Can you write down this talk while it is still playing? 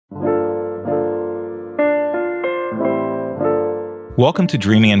Welcome to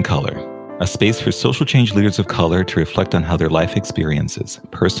Dreaming in Color, a space for social change leaders of color to reflect on how their life experiences,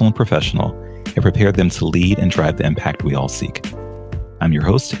 personal and professional, have prepared them to lead and drive the impact we all seek. I'm your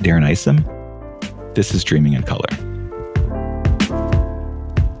host, Darren Isom. This is Dreaming in Color.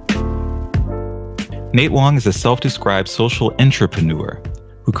 Nate Wong is a self-described social entrepreneur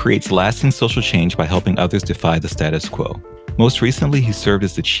who creates lasting social change by helping others defy the status quo. Most recently, he served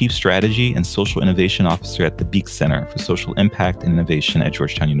as the Chief Strategy and Social Innovation Officer at the Beek Center for Social Impact and Innovation at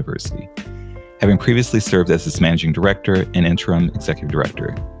Georgetown University, having previously served as its Managing Director and Interim Executive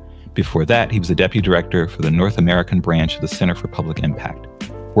Director. Before that, he was a Deputy Director for the North American branch of the Center for Public Impact,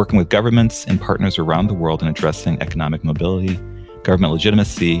 working with governments and partners around the world in addressing economic mobility, government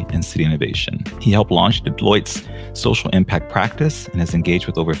legitimacy, and city innovation. He helped launch Deloitte's social impact practice and has engaged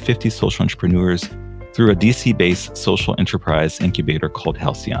with over 50 social entrepreneurs through a DC-based social enterprise incubator called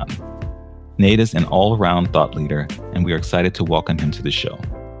Halcyon. Nate is an all-around thought leader, and we are excited to welcome him to the show.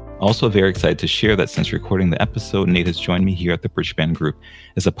 Also very excited to share that since recording the episode, Nate has joined me here at the Bridgeband Group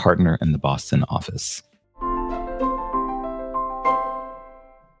as a partner in the Boston office.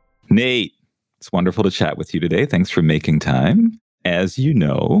 Nate, it's wonderful to chat with you today. Thanks for making time. As you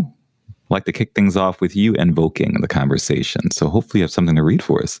know, I'd like to kick things off with you invoking the conversation. So hopefully you have something to read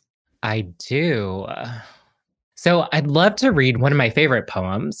for us. I do. So I'd love to read one of my favorite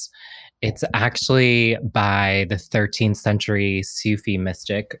poems. It's actually by the 13th century Sufi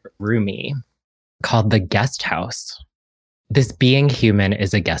mystic Rumi, called The Guest House. This being human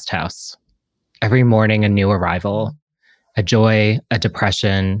is a guest house. Every morning a new arrival, a joy, a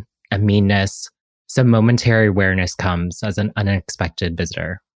depression, a meanness, some momentary awareness comes as an unexpected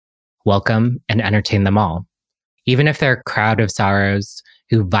visitor. Welcome and entertain them all. Even if they're a crowd of sorrows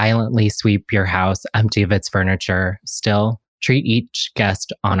who violently sweep your house empty of its furniture, still treat each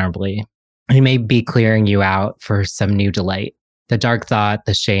guest honorably. He may be clearing you out for some new delight. The dark thought,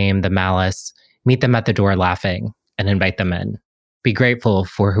 the shame, the malice, meet them at the door laughing and invite them in. Be grateful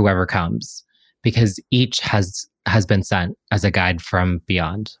for whoever comes, because each has been sent as a guide from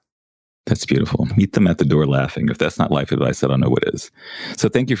beyond. That's beautiful. Meet them at the door laughing. If that's not life advice, I don't know what is. So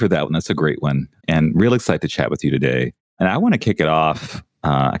thank you for that one. That's a great one. And real excited to chat with you today. And I want to kick it off.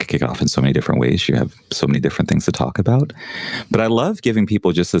 I could kick it off in so many different ways. You have so many different things to talk about. But I love giving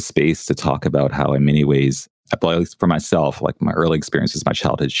people just a space to talk about how, in many ways, at least for myself, like my early experiences, my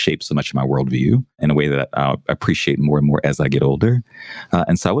childhood shaped so much of my worldview in a way that I appreciate more and more as I get older.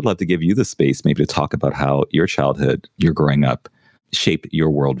 And so I would love to give you the space maybe to talk about how your childhood, your growing up, shape your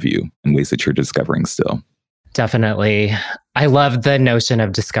worldview in ways that you're discovering still. Definitely. I love the notion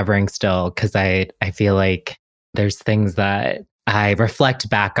of discovering still, because I feel like there's things that I reflect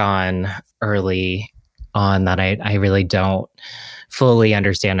back on early on that I really don't fully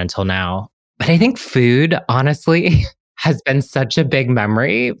understand until now. But I think food, honestly, has been such a big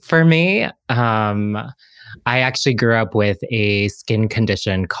memory for me. I actually grew up with a skin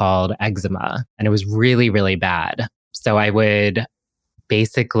condition called eczema, and it was really, really bad. So I would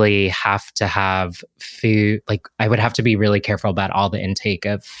basically have to have food, like I would have to be really careful about all the intake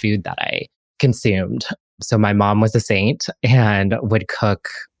of food that I consumed. So my mom was a saint and would cook,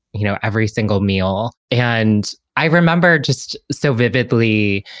 every single meal. And I remember just so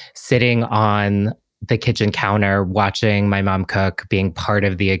vividly sitting on the kitchen counter, watching my mom cook, being part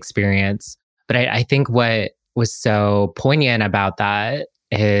of the experience. But I think what was so poignant about that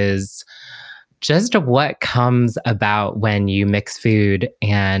is just what comes about when you mix food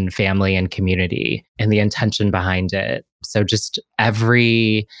and family and community and the intention behind it. So just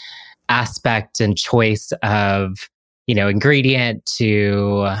every aspect and choice of, ingredient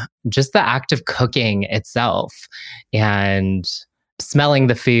to just the act of cooking itself and smelling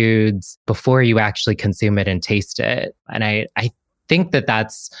the foods before you actually consume it and taste it. And I think that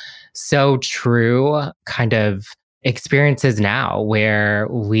that's so true kind of experiences now where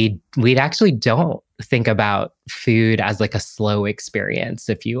we actually don't think about food as like a slow experience,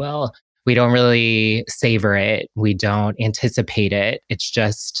 if you will. We don't really savor it. We don't anticipate it. It's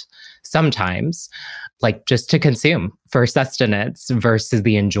just sometimes like just to consume for sustenance versus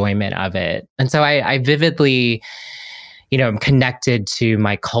the enjoyment of it. And so I vividly, I'm connected to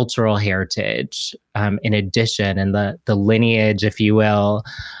my cultural heritage in addition, and the lineage, if you will,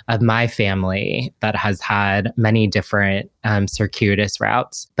 of my family that has had many different circuitous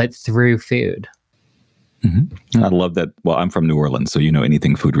routes, but through food. Mm-hmm. I love that. Well, I'm from New Orleans, so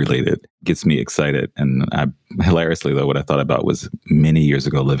anything food related gets me excited. And hilariously, though, what I thought about was many years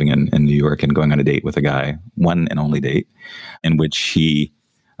ago living in New York and going on a date with a guy, one and only date, in which he,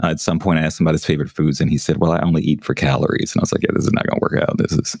 at some point, I asked him about his favorite foods, and he said, "Well, I only eat for calories." And I was like, "Yeah, this is not going to work out.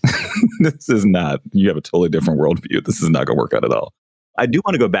 This is not. You have a totally different worldview. This is not going to work out at all." I do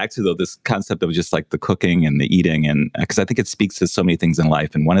want to go back to, though, this concept of just like the cooking and the eating. And because I think it speaks to so many things in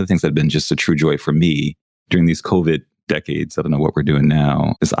life. And one of the things that have been just a true joy for me during these COVID decades, I don't know what we're doing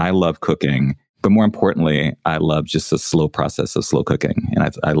now, is I love cooking. But more importantly, I love just the slow process of slow cooking.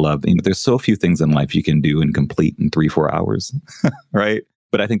 And I love, there's so few things in life you can do and complete in 3-4 hours, right?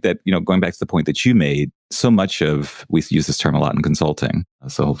 But I think that, going back to the point that you made, so much of, we use this term a lot in consulting,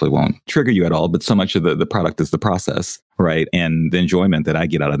 so hopefully it won't trigger you at all, but so much of the product is the process, right? And the enjoyment that I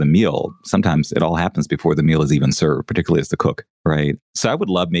get out of the meal, sometimes it all happens before the meal is even served, particularly as the cook, right? So I would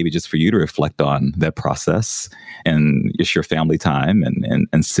love maybe just for you to reflect on that process and just your family time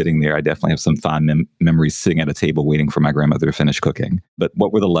and sitting there. I definitely have some fond memories sitting at a table waiting for my grandmother to finish cooking. But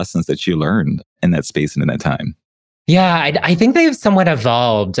what were the lessons that you learned in that space and in that time? Yeah, I think they've somewhat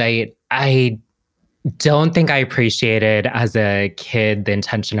evolved. I don't think I appreciated as a kid the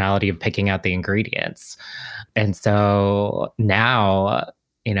intentionality of picking out the ingredients. And so now,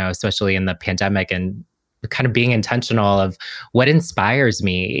 especially in the pandemic and kind of being intentional of what inspires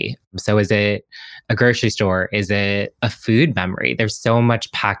me. So is it a grocery store? Is it a food memory? There's so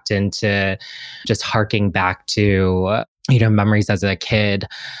much packed into just harking back to, memories as a kid.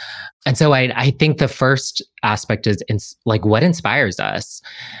 And so I think the first aspect is like what inspires us.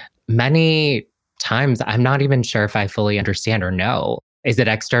 Many times I'm not even sure if I fully understand or know. Is it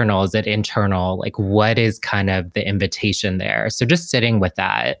external? Is it internal? Like what is kind of the invitation there? So just sitting with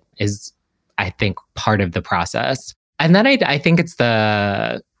that is, I think, part of the process. And then I think it's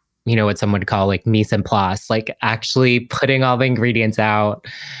the, what some would call like mise en place, like actually putting all the ingredients out,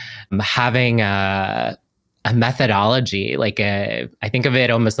 having a methodology, I think of it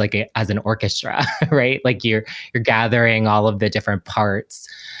almost like as an orchestra, right? Like you're gathering all of the different parts.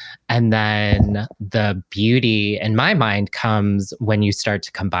 And then the beauty in my mind comes when you start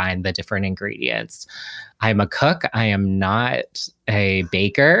to combine the different ingredients. I'm a cook. I am not a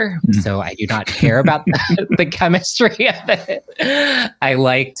baker. So I do not care about the chemistry of it. I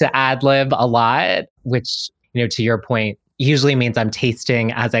like to ad lib a lot, which, to your point, usually means I'm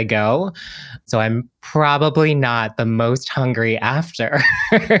tasting as I go. So I'm probably not the most hungry after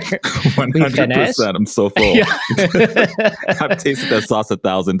 100%. I'm so full. Yeah. I've tasted that sauce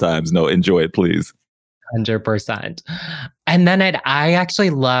 1,000 times. No, enjoy it, please. 100%. And then I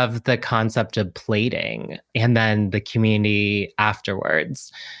actually love the concept of plating and then the community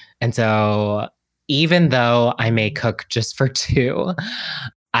afterwards. And so even though I may cook just for two,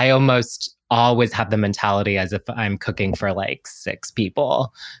 I almost always have the mentality as if I'm cooking for like 6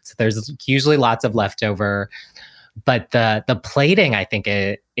 people. So there's usually lots of leftover. But the plating, I think,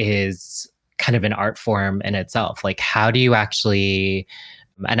 it is kind of an art form in itself. Like, how do you actually,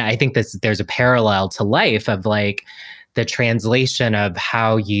 and I think there's a parallel to life of like the translation of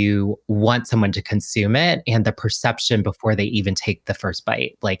how you want someone to consume it and the perception before they even take the first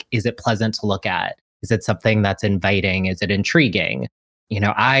bite. Like, is it pleasant to look at? Is it something that's inviting? Is it intriguing?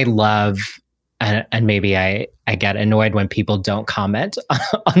 I love, and maybe I get annoyed when people don't comment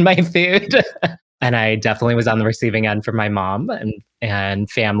on my food. And I definitely was on the receiving end from my mom and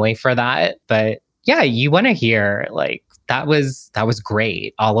family for that. But yeah, you want to hear like, that was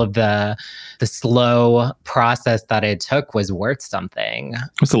great. All of the slow process that it took was worth something.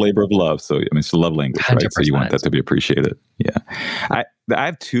 It's a labor of love. So, it's a love language, 100%. Right? So you want that to be appreciated. Yeah. I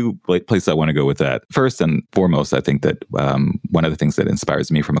have 2 places I want to go with that. First and foremost, I think that one of the things that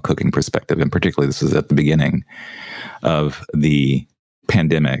inspires me from a cooking perspective, and particularly this was at the beginning of the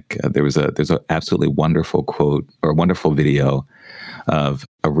pandemic, there's a absolutely wonderful quote or wonderful video of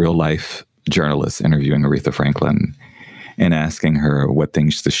a real life journalist interviewing Aretha Franklin and asking her what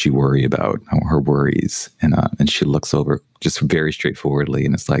things does she worry about, her worries. And she looks over just very straightforwardly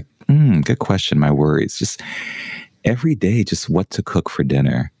and it's like, good question, my worries. Just every day, just what to cook for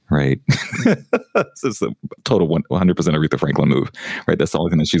dinner, right? This is a total 100% Aretha Franklin move, right? That's the only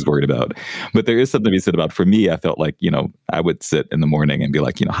thing that she's worried about. But there is something to be said about, for me, I felt like, I would sit in the morning and be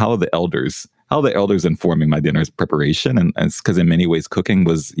like, how are the elders informing my dinner's preparation? And it's because in many ways, cooking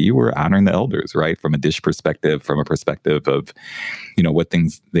was, you were honoring the elders, right? From a dish perspective, from a perspective of, what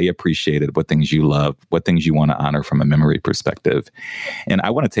things they appreciated, what things you love, what things you want to honor from a memory perspective. And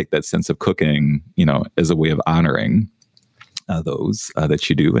I want to take that sense of cooking, as a way of honoring those that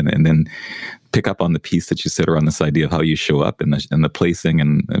you do, and then pick up on the piece that you said around this idea of how you show up and the placing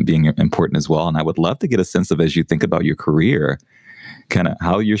and being important as well. And I would love to get a sense of, as you think about your career, kind of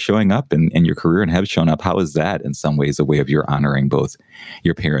how you're showing up in your career and have shown up. How is that in some ways a way of your honoring both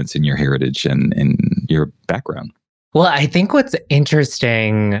your parents and your heritage and your background? Well, I think what's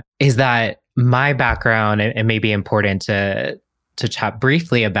interesting is that my background, it may be important to to chat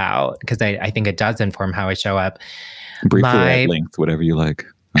briefly about, because I think it does inform how I show up. Briefly or at length, whatever you like.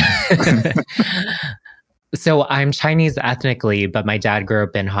 So I'm Chinese ethnically, but my dad grew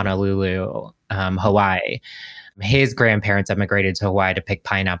up in Honolulu, Hawaii. His grandparents immigrated to Hawaii to pick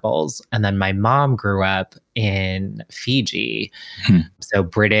pineapples. And then my mom grew up in Fiji. So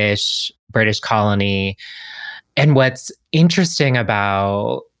British colony. And what's interesting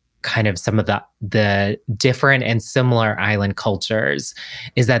about kind of some of the different and similar island cultures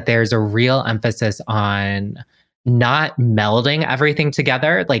is that there's a real emphasis on not melding everything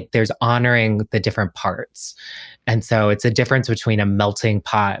together. Like there's honoring the different parts. And so it's a difference between a melting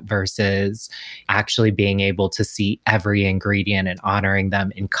pot versus actually being able to see every ingredient and honoring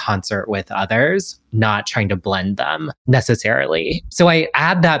them in concert with others, not trying to blend them necessarily. So I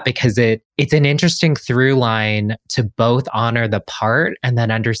add that because it's an interesting through line to both honor the part and then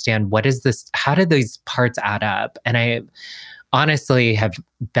understand how do these parts add up? And I honestly have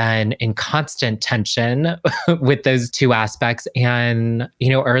been in constant tension with those two aspects. And,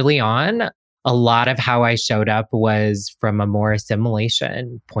 early on, a lot of how I showed up was from a more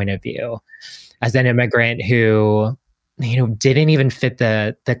assimilation point of view as an immigrant who, didn't even fit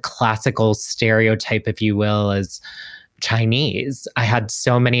the classical stereotype, if you will, as Chinese. I had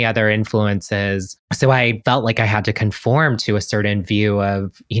so many other influences. So I felt like I had to conform to a certain view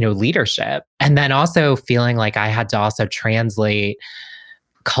of, leadership. And then also feeling like I had to also translate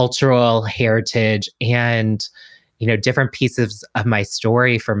cultural heritage and, different pieces of my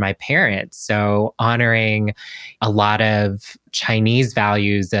story from my parents. So honoring a lot of Chinese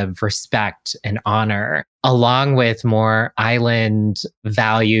values of respect and honor, along with more island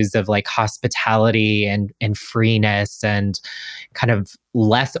values of like hospitality and freeness and kind of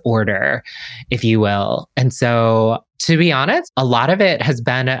less order, if you will. And so, to be honest, a lot of it has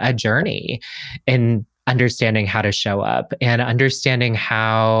been a journey in understanding how to show up and understanding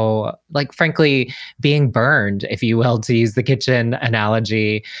how, like, frankly, being burned, if you will, to use the kitchen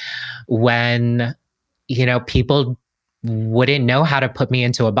analogy, when, people wouldn't know how to put me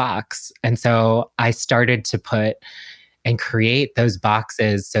into a box. And so I started to put and create those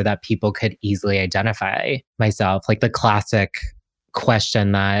boxes so that people could easily identify myself. Like the classic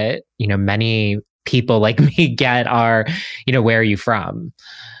question that, many people like me get are, where are you from?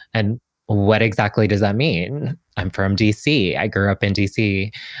 And what exactly does that mean? I'm from DC. I grew up in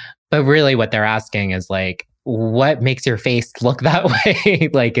DC. But really what they're asking is like, what makes your face look that way?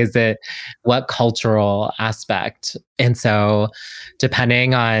 Like, is it what cultural aspect? And so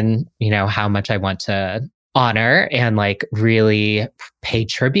depending on, how much I want to honor and like really pay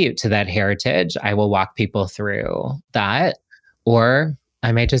tribute to that heritage, I will walk people through that. Or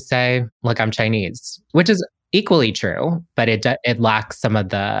I may just say, look, I'm Chinese, which is equally true, but it lacks some of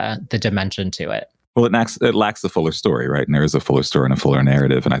the dimension to it. Well, it lacks the fuller story, right? And there is a fuller story and a fuller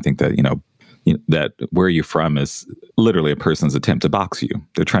narrative. And I think that, that where you're from is literally a person's attempt to box you.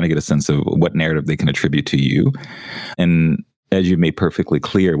 They're trying to get a sense of what narrative they can attribute to you. And as you made perfectly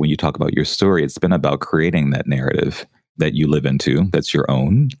clear when you talk about your story, it's been about creating that narrative that you live into, that's your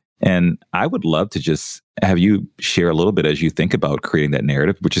own. And I would love to just have you share a little bit as you think about creating that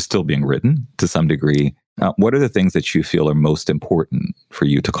narrative, which is still being written to some degree. What are the things that you feel are most important for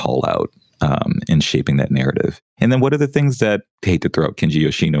you to call out in shaping that narrative? And then what are the things that, I hate to throw out Kenji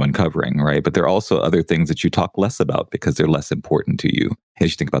Yoshino and covering, right? But there are also other things that you talk less about because they're less important to you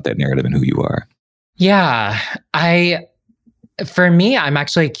as you think about that narrative and who you are. Yeah, for me, I'm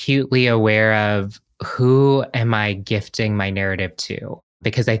actually acutely aware of who am I gifting my narrative to?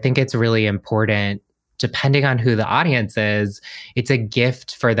 Because I think it's really important, depending on who the audience is, it's a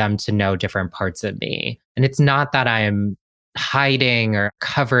gift for them to know different parts of me. And it's not that I'm hiding or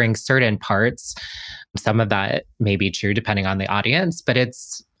covering certain parts. Some of that may be true depending on the audience, but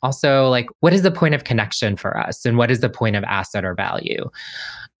it's also like, what is the point of connection for us? And what is the point of asset or value?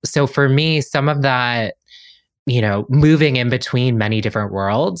 So for me, some of that, moving in between many different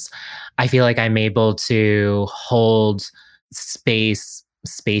worlds, I feel like I'm able to hold space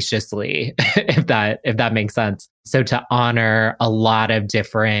spaciously, if that makes sense. So to honor a lot of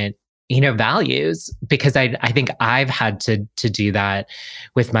different, values, because I think I've had to do that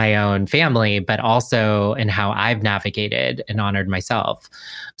with my own family, but also in how I've navigated and honored myself.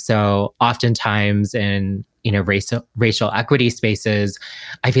 So oftentimes in, racial equity spaces,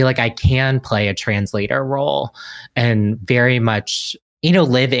 I feel like I can play a translator role and very much,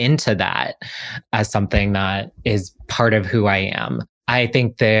 live into that as something that is part of who I am. I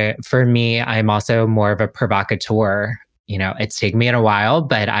think that for me, I'm also more of a provocateur. It's taken me a while,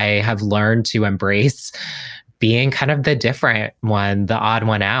 but I have learned to embrace being kind of the different one, the odd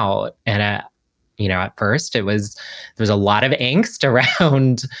one out. And, at first there was a lot of angst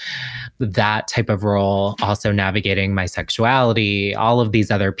around that type of role, also navigating my sexuality, all of these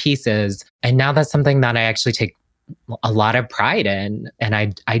other pieces. And now that's something that I actually take a lot of pride in. And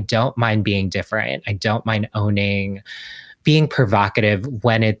I don't mind being different. I don't mind owning being provocative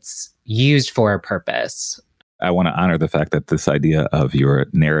when it's used for a purpose. I want to honor the fact that this idea of your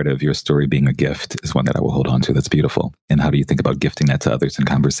narrative, your story being a gift is one that I will hold on to. That's beautiful. And how do you think about gifting that to others in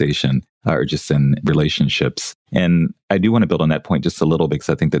conversation or just in relationships? And I do want to build on that point just a little bit, because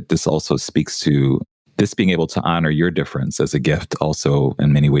I think that this also speaks to this being able to honor your difference as a gift also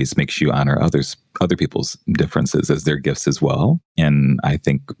in many ways makes you honor other people's differences as their gifts as well. And I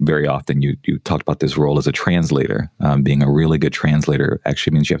think very often you talked about this role as a translator. Being a really good translator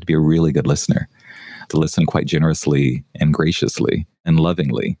actually means you have to be a really good listener, to listen quite generously and graciously and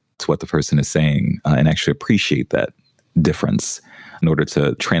lovingly to what the person is saying, and actually appreciate that difference in order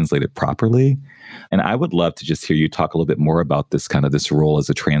to translate it properly. And I would love to just hear you talk a little bit more about this role as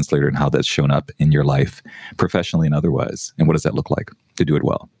a translator and how that's shown up in your life, professionally and otherwise. And what does that look like to do it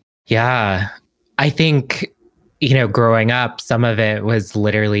well? Yeah, I think, growing up, some of it was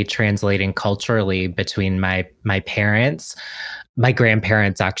literally translating culturally between my parents. My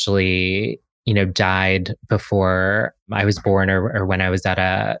grandparents actually, died before I was born or when I was at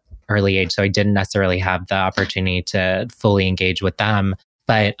a early age. So I didn't necessarily have the opportunity to fully engage with them.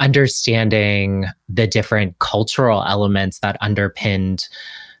 But understanding the different cultural elements that underpinned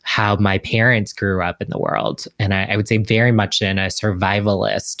how my parents grew up in the world. And I would say very much in a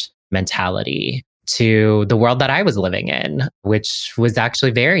survivalist mentality to the world that I was living in, which was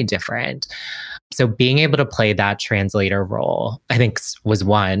actually very different. So being able to play that translator role, I think, was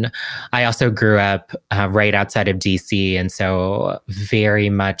one. I also grew up right outside of DC. And so very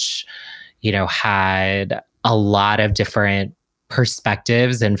much, had a lot of different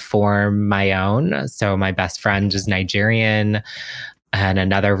perspectives inform my own. So my best friend is Nigerian, and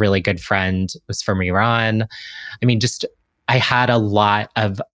another really good friend was from Iran. I mean, I had a lot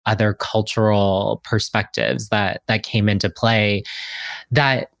of other cultural perspectives that came into play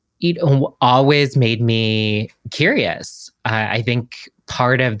that always made me curious. I think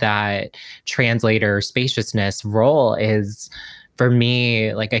part of that translator spaciousness role is, for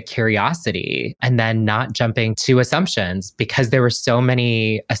me, like a curiosity, and then not jumping to assumptions, because there were so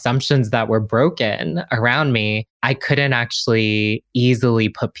many assumptions that were broken around me. I couldn't actually easily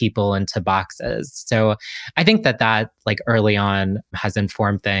put people into boxes. So I think that like early on has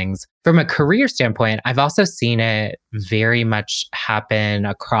informed things. From a career standpoint, I've also seen it very much happen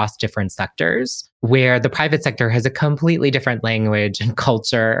across different sectors, where the private sector has a completely different language and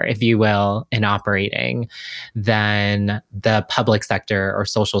culture, if you will, in operating than the public sector or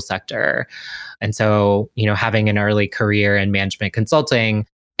social sector. And so, having an early career in management consulting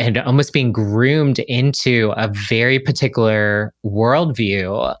and almost being groomed into a very particular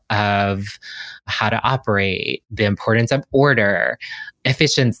worldview of how to operate, the importance of order,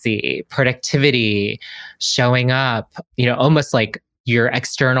 efficiency, productivity, showing up, almost like your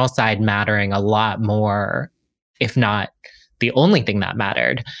external side mattering a lot more, if not the only thing that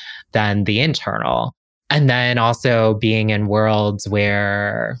mattered, than the internal. And then also being in worlds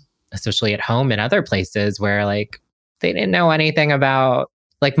where, especially at home and other places, where like they didn't know anything about,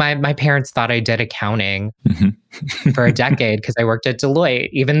 like my parents thought I did accounting for a decade because I worked at Deloitte,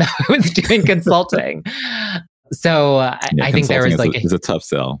 even though I was doing consulting. So I think there was it's a tough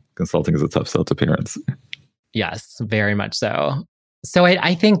sell. Consulting is a tough sell to parents. Yes, very much so. So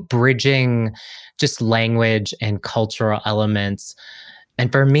I think bridging just language and cultural elements.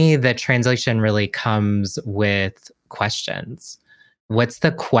 And for me, the translation really comes with questions. What's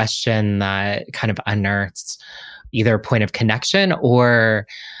the question that kind of unearths either a point of connection or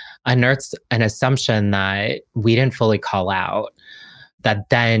unearths an assumption that we didn't fully call out, that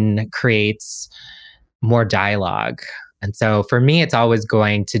then creates more dialogue? And so for me, it's always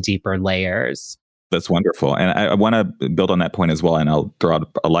going to deeper layers. That's wonderful. And I want to build on that point as well. And I'll throw out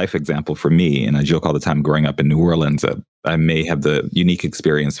a life example for me. And I joke all the time, growing up in New Orleans, I may have the unique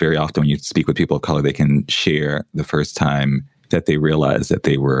experience very often when you speak with people of color, they can share the first time that they realized that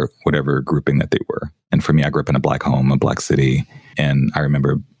they were whatever grouping that they were. And for me, I grew up in a Black home, a Black city. And I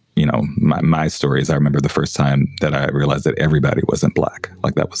remember, my story is I remember the first time that I realized that everybody wasn't Black.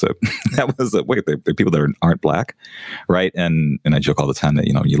 Like that was wait, there are people that aren't Black, right? And I joke all the time that,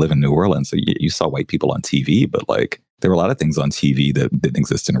 you live in New Orleans, so you saw white people on TV, but like there were a lot of things on TV that didn't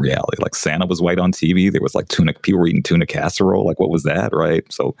exist in reality. Like Santa was white on TV. There was like people were eating tuna casserole. Like what was that, right?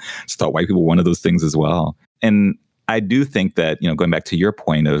 So I just thought white people were one of those things as well. And I do think that, going back to your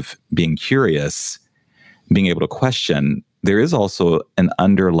point of being curious, being able to question, there is also an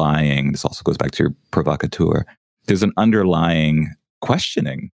underlying, this also goes back to your provocateur, there's an underlying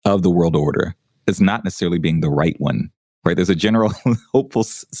questioning of the world order as not necessarily being the right one, right? There's a general hopeful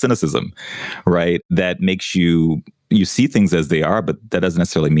cynicism, right? That makes you see things as they are, but that doesn't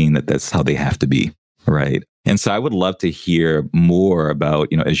necessarily mean that that's how they have to be, right? And so I would love to hear more about,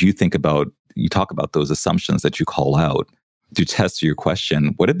 as you think about, you talk about those assumptions that you call out to test your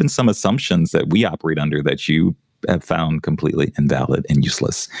question. What have been some assumptions that we operate under that you have found completely invalid and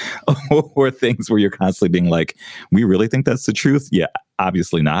useless? Or things where you're constantly being like, we really think that's the truth? Yeah,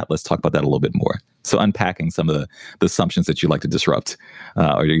 obviously not. Let's talk about that a little bit more. So unpacking some of the assumptions that you like to disrupt,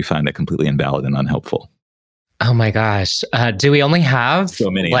 or you find that completely invalid and unhelpful. Oh my gosh. Do we only have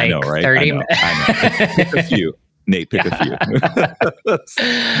so many? like I know, right? 30 minutes? Pick a few. Nate, pick a few.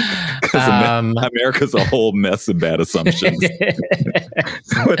 Because America's a whole mess of bad assumptions.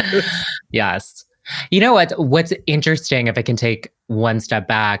 Yes. You know what? What's interesting, if I can take one step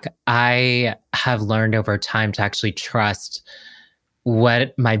back, I have learned over time to actually trust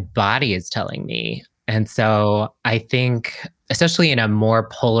what my body is telling me. And so I think, especially in a more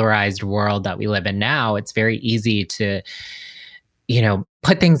polarized world that we live in now, it's very easy to,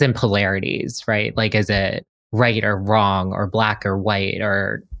 put things in polarities, right? Like, is it right or wrong or black or white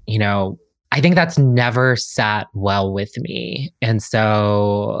or, I think that's never sat well with me. And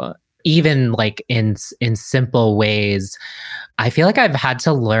so even like in simple ways, I feel like I've had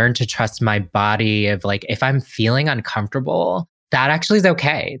to learn to trust my body of like, if I'm feeling uncomfortable, that actually is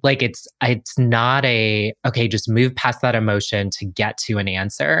okay. Like it's not okay, just move past that emotion to get to an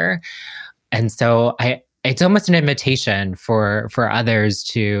answer. And so it's almost an invitation for others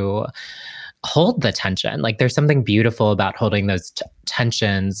to hold the tension. Like there's something beautiful about holding those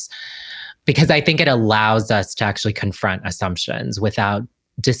tensions, because I think it allows us to actually confront assumptions without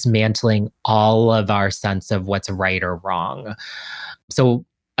dismantling all of our sense of what's right or wrong. So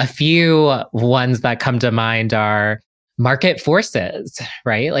a few ones that come to mind are market forces,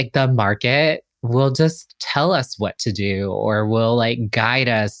 right? Like the market will just tell us what to do or will like guide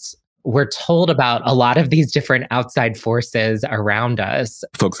us. We're told about a lot of these different outside forces around us.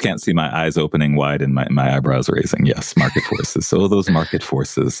 Folks can't see my eyes opening wide and my eyebrows raising. Yes, market forces. So those market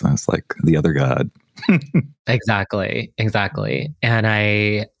forces, it's like the other God. Exactly. And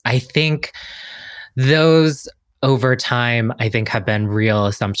I think those over time, I think have been real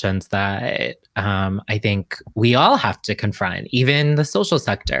assumptions that I think we all have to confront, even the social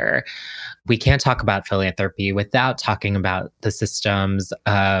sector. We can't talk about philanthropy without talking about the systems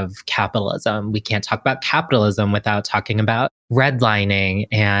of capitalism. We can't talk about capitalism without talking about redlining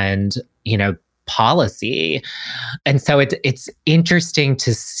and, policy. And so it's interesting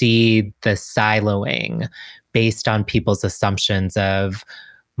to see the siloing based on people's assumptions of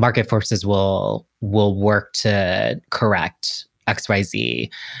market forces will work to correct XYZ,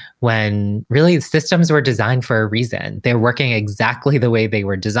 when really systems were designed for a reason. They're working exactly the way they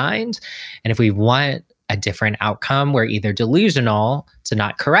were designed. And if we want a different outcome, we're either delusional to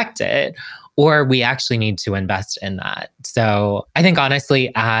not correct it, or we actually need to invest in that. So I think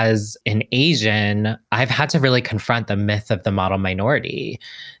honestly, as an Asian, I've had to really confront the myth of the model minority,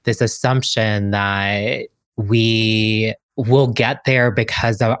 this assumption that we will get there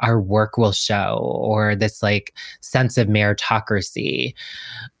because our work will show, or this like sense of meritocracy.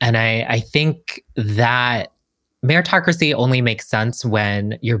 And I think that meritocracy only makes sense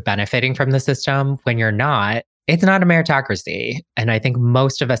when you're benefiting from the system. When you're not, it's not a meritocracy. And I think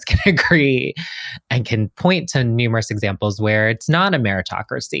most of us can agree and can point to numerous examples where it's not a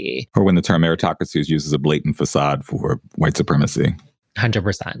meritocracy. Or when the term meritocracy is used as a blatant facade for white supremacy.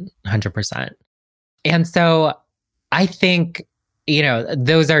 100%. And so I think,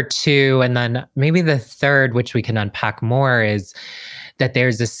 those are two. And then maybe the third, which we can unpack more, is that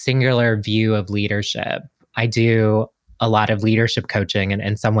there's a singular view of leadership. I do a lot of leadership coaching, and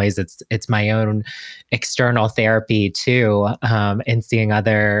in some ways it's my own external therapy too, and seeing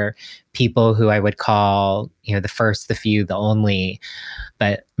other people who I would call, the first, the few, the only,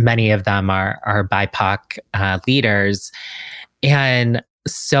 but many of them are BIPOC leaders. And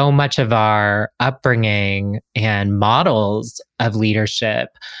so much of our upbringing and models of leadership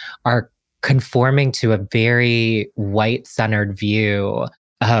are conforming to a very white-centered view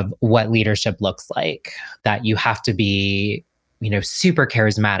of what leadership looks like, that you have to be, super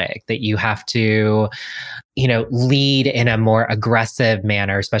charismatic, that you have to, lead in a more aggressive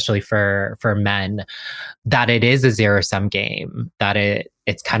manner, especially for men, that it is a zero-sum game, that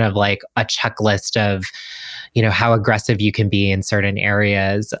it's kind of like a checklist of, how aggressive you can be in certain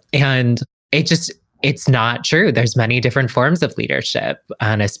areas. And it's not true. There's many different forms of leadership.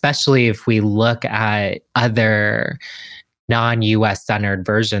 And especially if we look at other non-US centered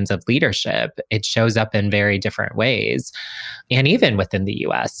versions of leadership, it shows up in very different ways, and even within the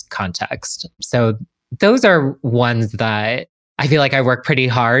US context. So those are ones that I feel like I work pretty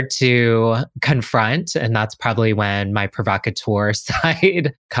hard to confront. And that's probably when my provocateur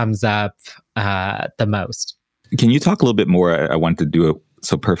side comes up the most. Can you talk a little bit more? I want to do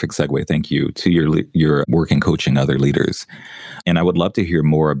perfect segue. Thank you to your work in coaching other leaders. And I would love to hear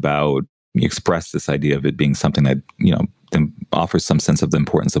more about, you express this idea of it being something that, offers some sense of the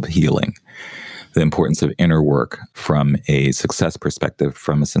importance of healing, the importance of inner work from a success perspective,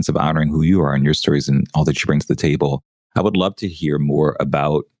 from a sense of honoring who you are and your stories and all that you bring to the table. I would love to hear more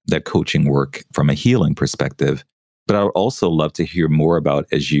about that coaching work from a healing perspective, but I would also love to hear more about,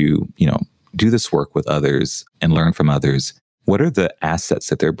 as you do this work with others and learn from others, what are the assets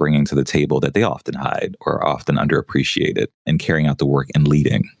that they're bringing to the table that they often hide or are often underappreciated in carrying out the work and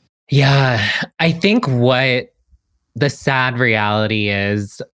leading? Yeah, I think what the sad reality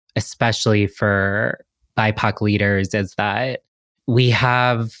is, especially for BIPOC leaders, is that we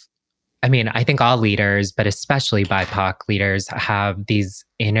have, I think all leaders, but especially BIPOC leaders, have these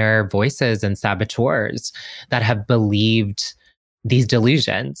inner voices and saboteurs that have believed these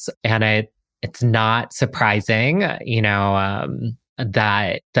delusions. And it's not surprising,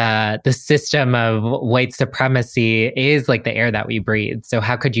 that the system of white supremacy is like the air that we breathe. So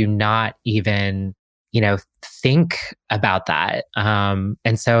how could you not even, think about that? And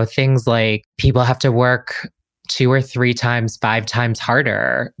so things like people have to work 2 or 3 times, 5 times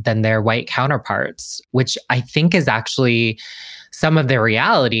harder than their white counterparts, which I think is actually some of the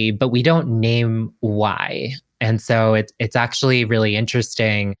reality, but we don't name why. And so it's actually really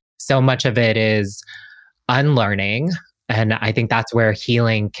interesting. So much of it is unlearning. And I think that's where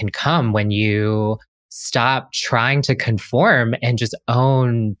healing can come, when you stop trying to conform and just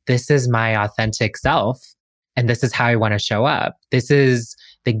own, this is my authentic self. And this is how I want to show up. This is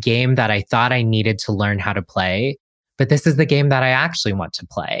the game that I thought I needed to learn how to play, but this is the game that I actually want to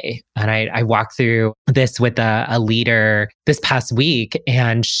play. And I walked through this with a leader this past week,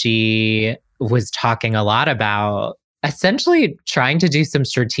 and she was talking a lot about essentially trying to do some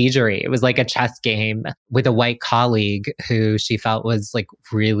strategery. It was like a chess game with a white colleague who she felt was like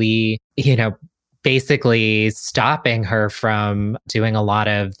really, basically stopping her from doing a lot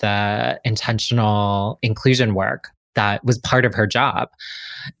of the intentional inclusion work that was part of her job.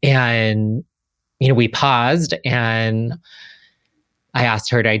 And, we paused and I asked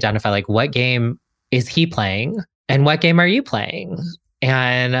her to identify, like, what game is he playing and what game are you playing?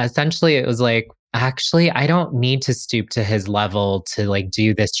 And essentially it was like, actually, I don't need to stoop to his level to like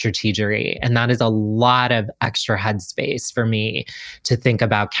do this strategery. And that is a lot of extra headspace for me to think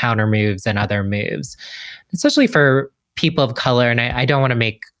about counter moves and other moves, especially for people of color. And I don't want to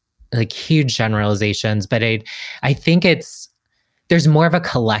make like huge generalizations, but I think there's more of a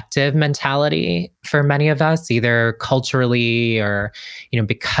collective mentality for many of us, either culturally or,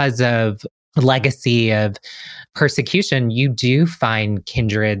 because of legacy of persecution, you do find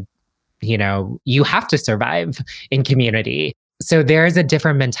kindred. You have to survive in community. So there is a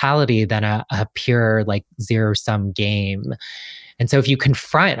different mentality than a pure like zero-sum game. And so if you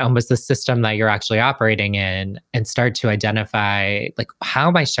confront almost the system that you're actually operating in and start to identify, like, how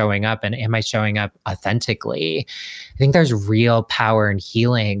am I showing up and am I showing up authentically? I think there's real power and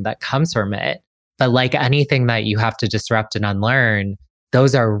healing that comes from it. But like anything that you have to disrupt and unlearn,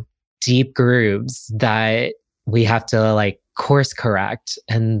 those are deep grooves that we have to like course correct.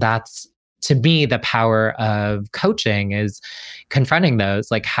 And that's, to me, the power of coaching is confronting those.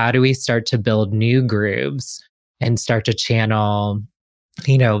 Like, how do we start to build new grooves and start to channel,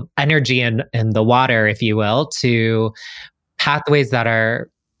 energy in the water, if you will, to pathways that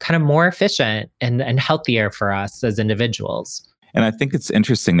are kind of more efficient and healthier for us as individuals. And I think it's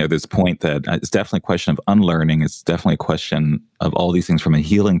interesting there, this point that it's definitely a question of unlearning. It's definitely a question of all these things from a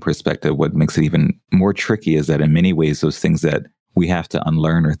healing perspective. What makes it even more tricky is that in many ways, those things that we have to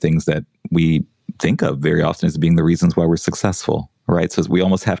unlearn are things that we think of very often as being the reasons why we're successful, right? So we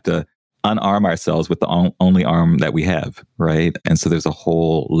almost have to unarm ourselves with the only arm that we have, right? And so there's a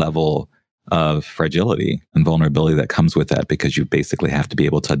whole level of fragility and vulnerability that comes with that, because you basically have to be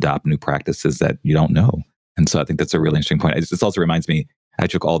able to adopt new practices that you don't know. And so I think that's a really interesting point. This also reminds me, I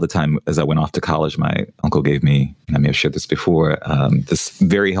took all the time as I went off to college, my uncle gave me, and I may have shared this before, this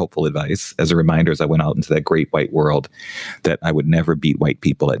very helpful advice as a reminder as I went out into that great white world, that I would never beat white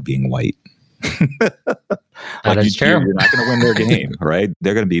people at being white. That is true. You're not going to win their game, right?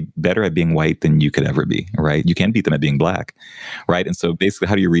 They're going to be better at being white than you could ever be, right? You can beat them at being black, right? And so basically,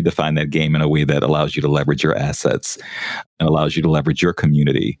 how do you redefine that game in a way that allows you to leverage your assets and allows you to leverage your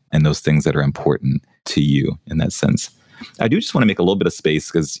community and those things that are important to you in that sense? I do just want to make a little bit of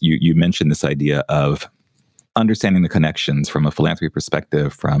space because you mentioned this idea of understanding the connections from a philanthropy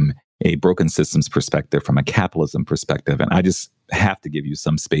perspective, from a broken systems perspective, from a capitalism perspective. And I just have to give you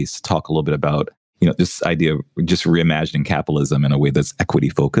some space to talk a little bit about, this idea of just reimagining capitalism in a way that's equity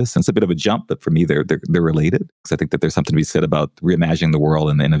focused. And it's a bit of a jump, but for me, they're related, because I think that there's something to be said about reimagining the world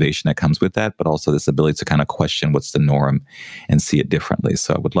and the innovation that comes with that, but also this ability to kind of question what's the norm and see it differently.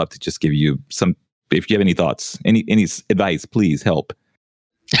 So I would love to just give you some, if you have any thoughts, any advice, please help.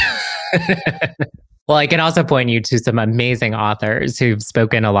 Well, I can also point you to some amazing authors who've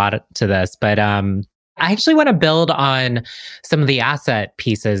spoken a lot to this, but I actually want to build on some of the asset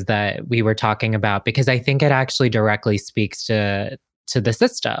pieces that we were talking about, because I think it actually directly speaks to the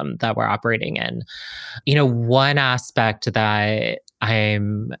system that we're operating in. One aspect that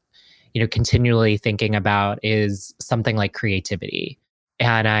I'm, continually thinking about is something like creativity.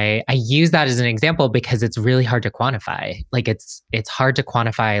 And I use that as an example because it's really hard to quantify. Like it's hard to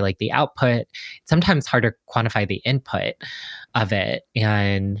quantify like the output. It's sometimes hard to quantify the input of it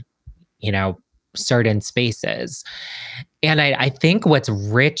and, certain spaces. And I think what's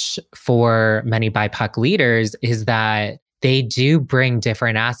rich for many BIPOC leaders is that they do bring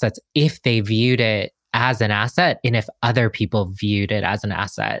different assets if they viewed it as an asset and if other people viewed it as an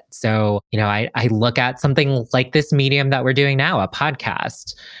asset. So, I look at something like this medium that we're doing now, a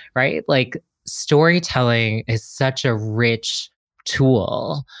podcast, right? Like storytelling is such a rich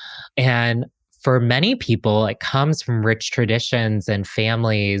tool. And for many people, it comes from rich traditions and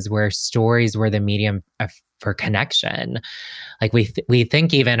families where stories were the medium for connection. Like we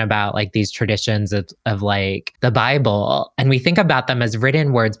think even about like these traditions of like the Bible, and we think about them as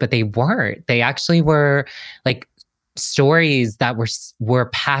written words, but they weren't. They actually were like stories that were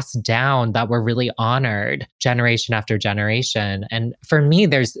passed down, that were really honored generation after generation. And for me,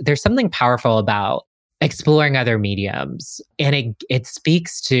 there's something powerful about exploring other mediums. And it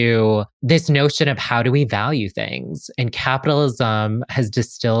speaks to this notion of how do we value things? And capitalism has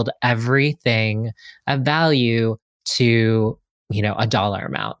distilled everything of value to, a dollar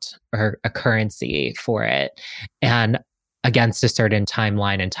amount or a currency for it, and against a certain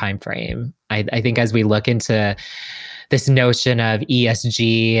timeline and time frame. I think as we look into this notion of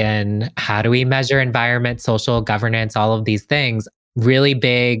ESG and how do we measure environment, social governance, all of these things, really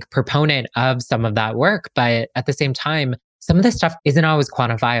big proponent of some of that work. But at the same time, some of this stuff isn't always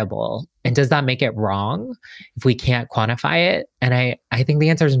quantifiable. And does that make it wrong if we can't quantify it? And I think the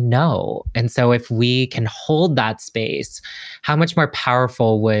answer is no. And so if we can hold that space, how much more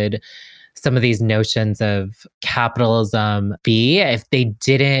powerful would some of these notions of capitalism be if they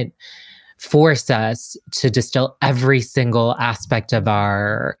didn't force us to distill every single aspect of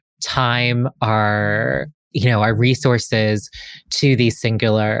our time, our resources to these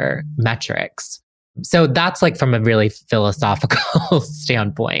singular metrics. So that's like from a really philosophical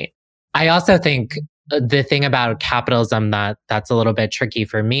standpoint. I also think the thing about capitalism that's a little bit tricky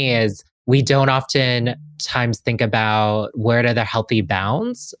for me is we don't oftentimes think about where are the healthy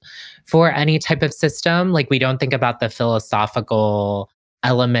bounds for any type of system. Like we don't think about the philosophical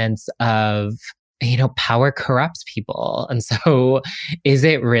elements of power corrupts people. And so is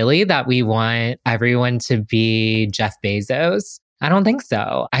it really that we want everyone to be Jeff Bezos? I don't think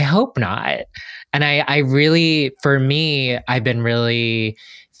so. I hope not. And I really, for me, I've been really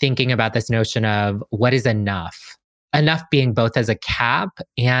thinking about this notion of what is enough? Enough being both as a cap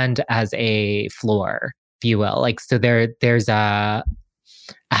and as a floor, if you will. Like, so there's a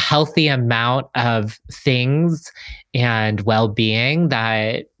healthy amount of things and well-being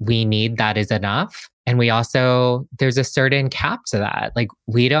that we need that is enough. And we also, there's a certain cap to that. Like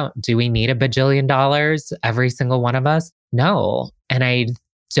do we need $1 bajillion, every single one of us? No. And I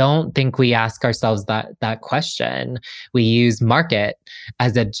don't think we ask ourselves that question. We use market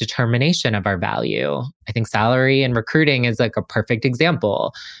as a determination of our value. I think salary and recruiting is like a perfect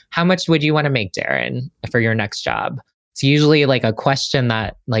example. How much would you want to make, Darren, for your next job? It's usually like a question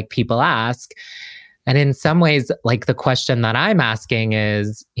that like people ask. And in some ways, like the question that I'm asking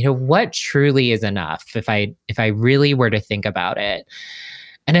is, what truly is enough if I really were to think about it?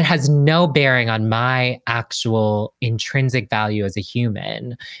 And it has no bearing on my actual intrinsic value as a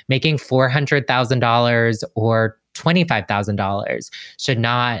human. Making $400,000 or $25,000 should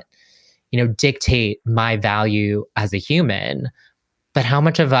not, dictate my value as a human. But how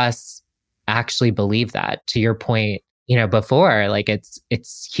much of us actually believe that? To your point, before, like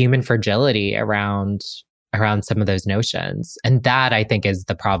it's human fragility around some of those notions. And that I think is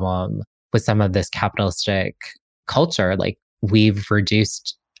the problem with some of this capitalistic culture. Like we've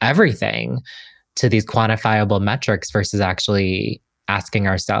reduced everything to these quantifiable metrics versus actually asking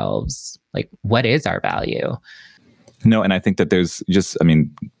ourselves, like, what is our value? No, and I think that there's just, I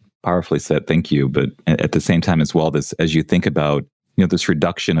mean, powerfully said, thank you. But at the same time as well, this, as you think about, this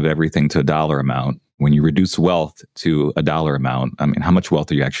reduction of everything to a dollar amount, when you reduce wealth to a dollar amount, I mean, how much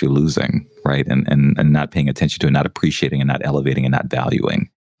wealth are you actually losing, right? And not paying attention to it, not appreciating and not elevating and not valuing,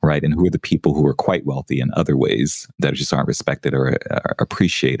 right? And who are the people who are quite wealthy in other ways that just aren't respected or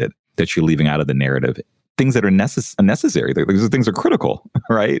appreciated, that you're leaving out of the narrative? Things that are unnecessary. Those things are critical,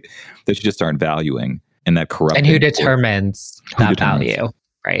 right? That you just aren't valuing. And that corrupting. And who determines that value,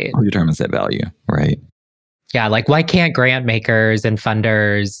 right? Who determines that value, right? Yeah, like why can't grant makers and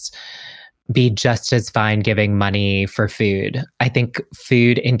funders be just as fine giving money for food? I think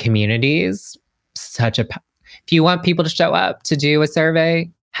food in communities, if you want people to show up to do a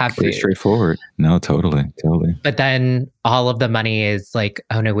survey, have pretty food. Straightforward. No, totally. But then all of the money is like,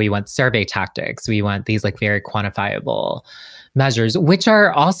 oh no, we want survey tactics. We want these like very quantifiable measures, which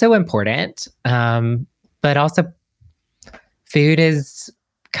are also important. But also food is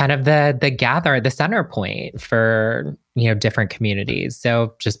kind of the center point for, different communities.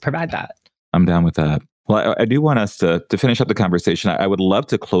 So just provide that. I'm down with that. Well, I do want us to finish up the conversation. I would love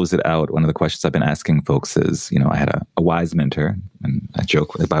to close it out. One of the questions I've been asking folks is, I had a wise mentor, and I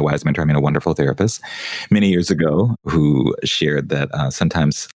joke by wise mentor, I mean a wonderful therapist many years ago who shared that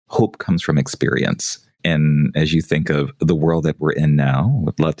sometimes hope comes from experience. And as you think of the world that we're in now,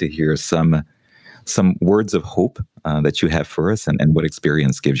 would love to hear some words of hope that you have for us, and what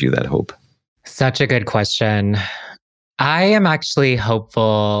experience gives you that hope? Such a good question. I am actually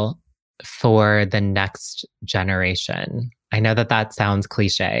hopeful for the next generation. I know that sounds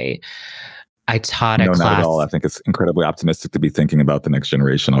cliche. I taught a class. No, not at all. I think it's incredibly optimistic to be thinking about the next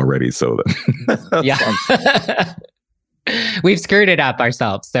generation already. So yeah. We've screwed it up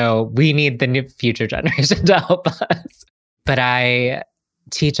ourselves. So we need the new future generation to help us. But I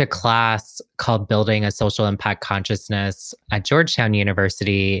teach a class called Building a Social Impact Consciousness at Georgetown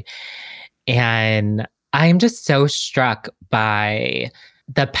University. And I'm just so struck by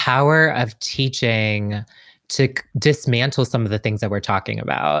the power of teaching to dismantle some of the things that we're talking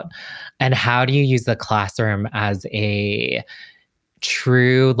about. And how do you use the classroom as a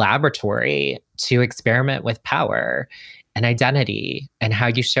true laboratory to experiment with power and identity and how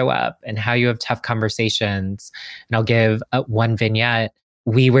you show up and how you have tough conversations. And I'll give one vignette.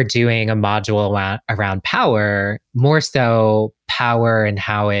 We were doing a module around power, more so power and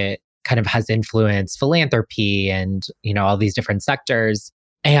how it kind of has influenced philanthropy and, all these different sectors.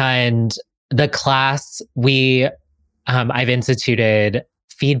 And the class, I've instituted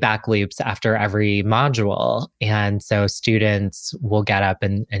feedback loops after every module. And so students will get up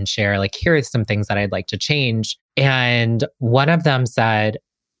and share, like, here are some things that I'd like to change. And one of them said,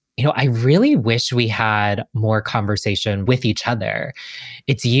 I really wish we had more conversation with each other.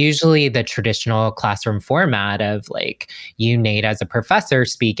 It's usually the traditional classroom format of like, you, Nate, as a professor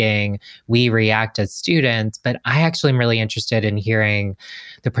speaking, we react as students, but I actually am really interested in hearing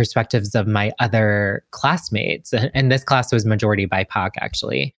the perspectives of my other classmates. And this class was majority BIPOC,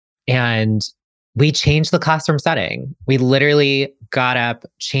 actually. And we changed the classroom setting. We literally got up,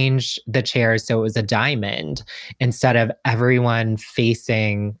 changed the chairs so it was a diamond instead of everyone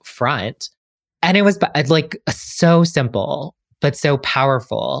facing front. And it was like so simple, but so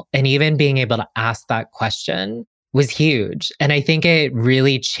powerful. And even being able to ask that question was huge. And I think it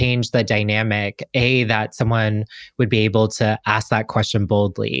really changed the dynamic, that someone would be able to ask that question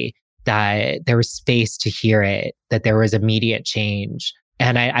boldly, that there was space to hear it, that there was immediate change.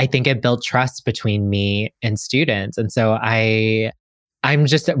 And I think it built trust between me and students. And so I'm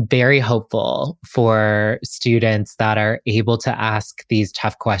just very hopeful for students that are able to ask these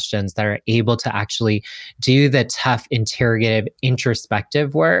tough questions, that are able to actually do the tough, interrogative,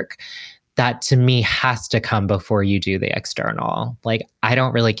 introspective work that to me has to come before you do the external. Like, I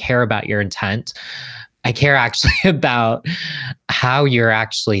don't really care about your intent. I care actually about how you're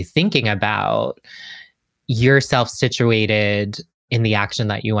actually thinking about yourself situated in the action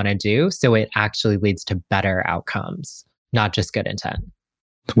that you want to do. So it actually leads to better outcomes, not just good intent.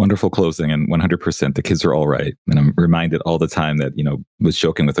 It's wonderful closing, and 100%. The kids are all right. And I'm reminded all the time that, was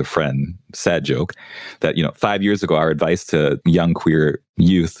joking with a friend, sad joke, that, 5 years ago, our advice to young queer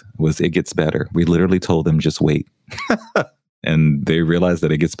youth was, it gets better. We literally told them, just wait. And they realize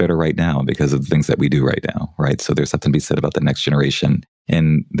that it gets better right now because of the things that we do right now, right? So there's something to be said about the next generation,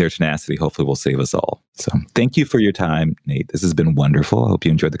 and their tenacity hopefully will save us all. So thank you for your time, Nate. This has been wonderful. I hope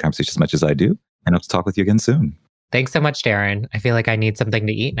you enjoyed the conversation as much as I do, and hope to talk with you again soon. Thanks so much, Darren. I feel like I need something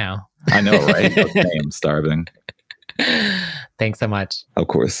to eat now. I know, right? Okay, I'm starving. Thanks so much. Of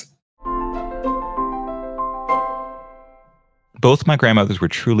course. Both my grandmothers were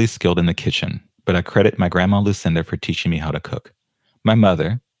truly skilled in the kitchen. but I credit my grandma Lucinda for teaching me how to cook. My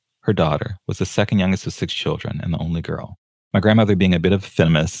mother, her daughter, was the second youngest of 6 children and the only girl. My grandmother, being a bit of a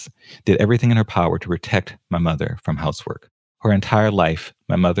feminist, did everything in her power to protect my mother from housework. Her entire life,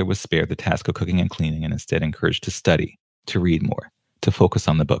 my mother was spared the task of cooking and cleaning and instead encouraged to study, to read more, to focus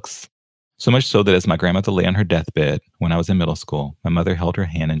on the books. So much so that as my grandmother lay on her deathbed when I was in middle school, my mother held her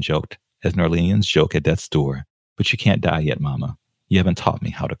hand and joked, as New Orleans joke at death's door, "But you can't die yet, Mama. You haven't taught me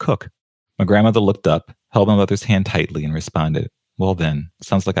how to cook." My grandmother looked up, held my mother's hand tightly, and responded, "Well then,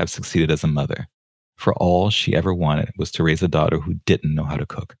 sounds like I've succeeded as a mother." For all she ever wanted was to raise a daughter who didn't know how to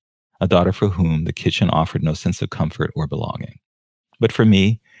cook, a daughter for whom the kitchen offered no sense of comfort or belonging. But for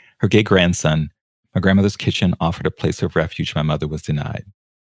me, her gay grandson, my grandmother's kitchen offered a place of refuge my mother was denied.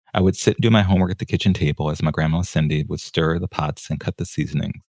 I would sit and do my homework at the kitchen table as my grandma Cindy would stir the pots and cut the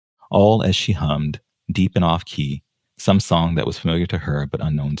seasonings, all as she hummed, deep and off-key, some song that was familiar to her but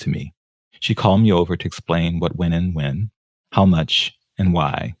unknown to me. She called me over to explain what went in when, how much, and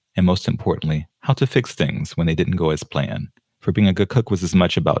why, and most importantly, how to fix things when they didn't go as planned. For being a good cook was as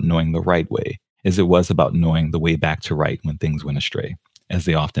much about knowing the right way as it was about knowing the way back to right when things went astray, as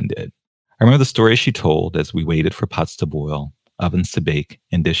they often did. I remember the stories she told as we waited for pots to boil, ovens to bake,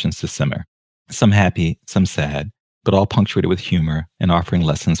 and dishes to simmer. Some happy, some sad, but all punctuated with humor and offering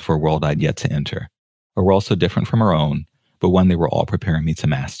lessons for a world I'd yet to enter. A world so different from our own, but one they were all preparing me to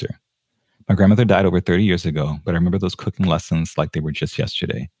master. My grandmother died over 30 years ago, but I remember those cooking lessons like they were just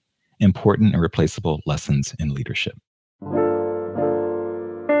yesterday. Important and irreplaceable lessons in leadership.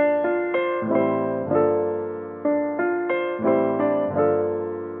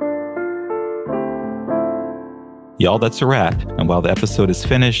 Y'all, that's a wrap. And while the episode is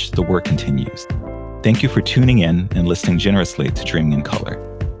finished, the work continues. Thank you for tuning in and listening generously to Dreaming in Color,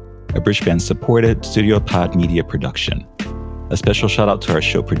 a Bridgeband-supported Studio Pod Media production. A special shout out to our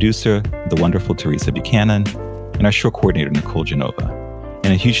show producer, the wonderful Teresa Buchanan, and our show coordinator, Nicole Genova.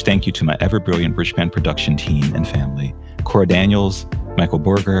 And a huge thank you to my ever-brilliant Bridgeband production team and family, Cora Daniels, Michael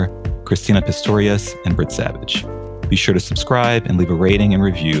Berger, Christina Pistorius, and Britt Savage. Be sure to subscribe and leave a rating and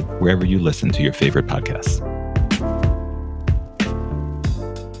review wherever you listen to your favorite podcasts.